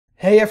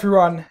Hey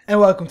everyone, and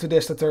welcome to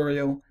this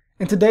tutorial.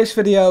 In today's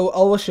video I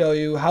will show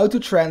you how to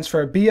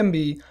transfer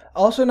BNB,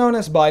 also known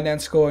as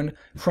Binance Coin,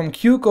 from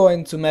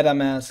KuCoin to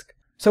MetaMask.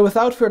 So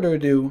without further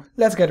ado,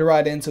 let's get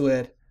right into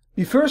it.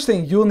 The first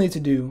thing you'll need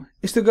to do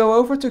is to go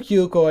over to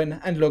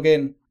KuCoin and log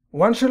in.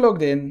 Once you're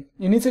logged in,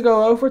 you need to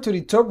go over to the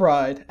top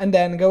right and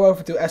then go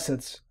over to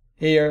Assets.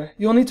 Here,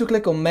 you'll need to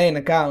click on Main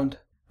Account.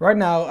 Right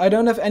now I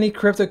don't have any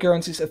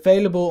cryptocurrencies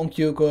available on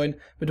KuCoin,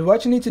 but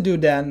what you need to do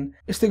then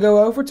is to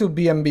go over to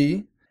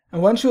BNB.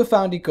 And once you have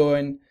found the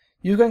coin,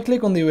 you can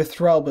click on the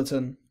withdrawal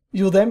button.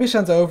 You'll then be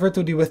sent over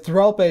to the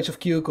withdrawal page of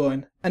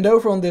KuCoin, and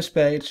over on this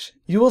page,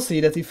 you will see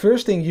that the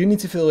first thing you need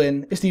to fill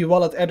in is the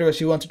wallet address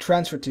you want to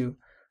transfer to.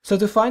 So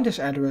to find this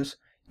address,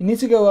 you need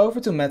to go over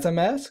to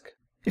MetaMask.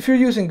 If you're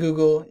using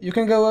Google, you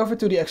can go over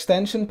to the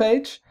extension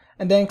page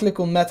and then click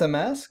on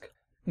MetaMask.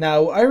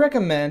 Now I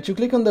recommend you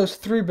click on those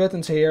three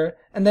buttons here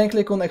and then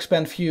click on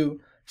Expand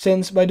View,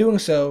 since by doing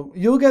so,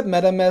 you'll get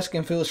MetaMask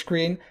in full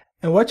screen.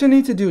 And what you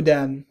need to do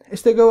then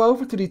is to go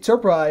over to the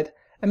top right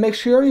and make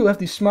sure you have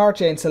the smart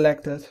chain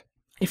selected.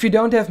 If you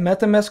don't have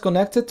MetaMask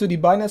connected to the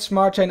Binance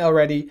Smart Chain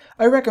already,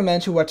 I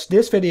recommend you watch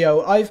this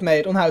video I've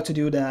made on how to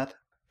do that.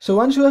 So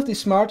once you have the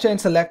smart chain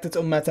selected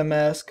on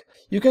MetaMask,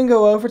 you can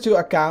go over to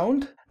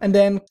Account and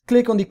then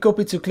click on the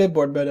Copy to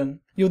Clipboard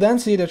button. You'll then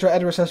see that your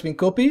address has been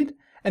copied,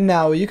 and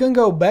now you can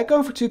go back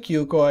over to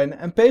KuCoin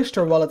and paste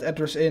your wallet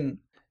address in.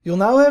 You'll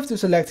now have to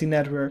select the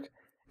network.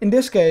 In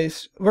this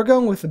case, we're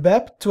going with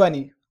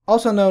BEP20.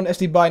 Also known as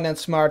the Binance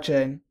Smart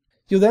Chain.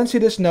 You'll then see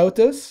this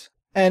notice,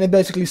 and it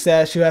basically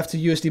says you have to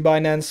use the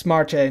Binance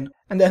Smart Chain,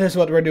 and that is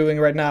what we're doing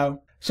right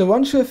now. So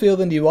once you have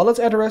filled in the wallet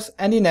address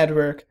and the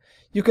network,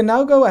 you can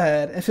now go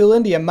ahead and fill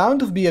in the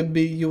amount of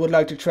BNB you would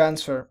like to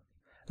transfer.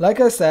 Like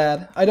I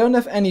said, I don't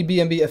have any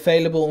BNB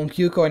available on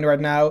KuCoin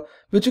right now,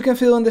 but you can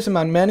fill in this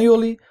amount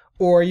manually,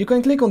 or you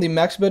can click on the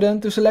max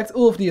button to select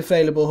all of the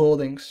available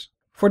holdings.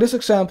 For this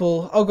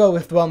example, I'll go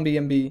with 1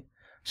 BNB.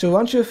 So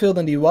once you have filled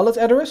in the wallet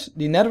address,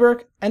 the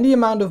network and the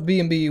amount of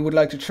BNB you would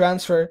like to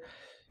transfer,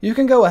 you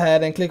can go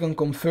ahead and click on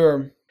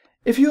Confirm.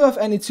 If you have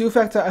any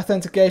two-factor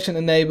authentication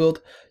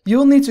enabled, you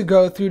will need to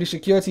go through the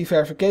security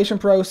verification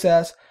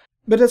process,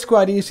 but that's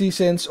quite easy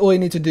since all you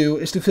need to do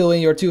is to fill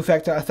in your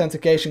two-factor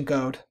authentication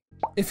code.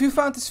 If you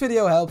found this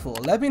video helpful,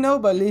 let me know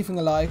by leaving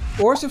a like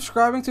or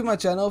subscribing to my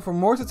channel for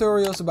more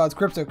tutorials about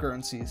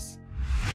cryptocurrencies.